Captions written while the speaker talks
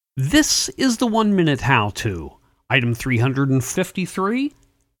This is the 1-minute how-to. Item 353,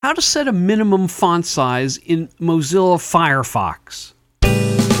 how to set a minimum font size in Mozilla Firefox.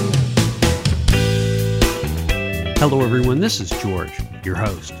 Hello everyone, this is George, your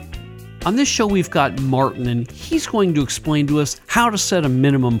host. On this show we've got Martin, and he's going to explain to us how to set a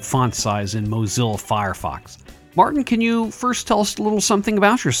minimum font size in Mozilla Firefox. Martin, can you first tell us a little something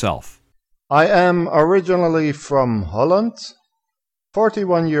about yourself? I am originally from Holland,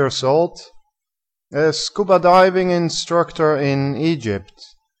 41 years old, a scuba diving instructor in Egypt.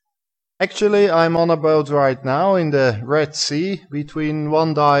 Actually, I'm on a boat right now in the Red Sea between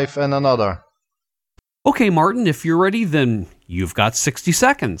one dive and another. Okay, Martin, if you're ready, then you've got 60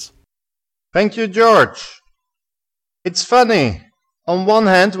 seconds. Thank you, George. It's funny. On one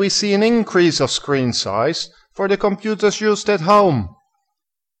hand, we see an increase of screen size for the computers used at home.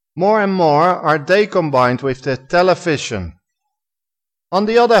 More and more are they combined with the television. On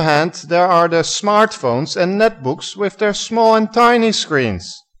the other hand, there are the smartphones and netbooks with their small and tiny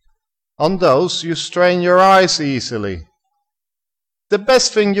screens. On those, you strain your eyes easily. The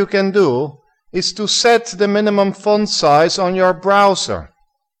best thing you can do is to set the minimum font size on your browser.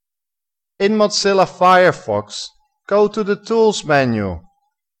 In Mozilla Firefox, go to the Tools menu.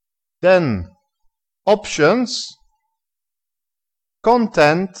 Then, Options,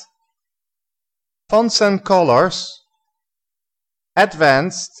 Content, Fonts and Colors,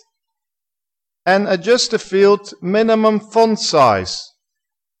 Advanced, and adjust the field Minimum Font Size.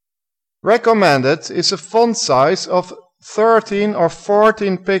 Recommended is a font size of 13 or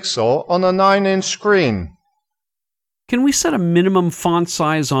 14 pixel on a 9-inch screen. Can we set a minimum font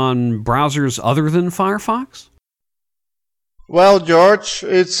size on browsers other than Firefox? Well, George,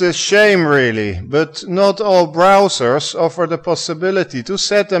 it's a shame really, but not all browsers offer the possibility to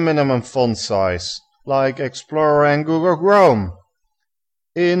set a minimum font size, like Explorer and Google Chrome.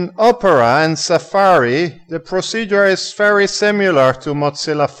 In Opera and Safari, the procedure is very similar to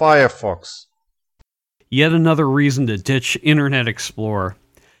Mozilla Firefox. Yet another reason to ditch Internet Explorer.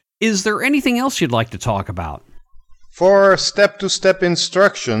 Is there anything else you'd like to talk about? For step-to-step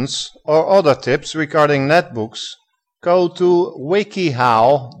instructions or other tips regarding netbooks, go to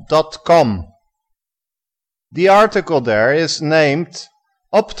wikihow.com. The article there is named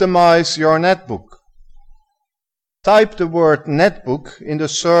Optimize Your Netbook. Type the word netbook in the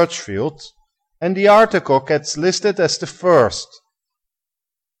search field and the article gets listed as the first.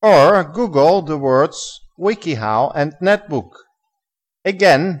 Or Google the words WikiHow and netbook.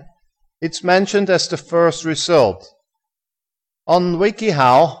 Again, it's mentioned as the first result. On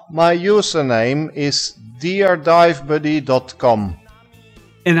WikiHow, my username is deardivebuddy.com.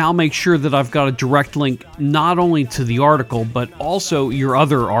 And I'll make sure that I've got a direct link not only to the article, but also your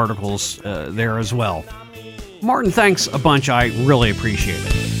other articles there as well. Martin, thanks a bunch. I really appreciate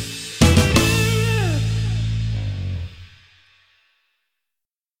it.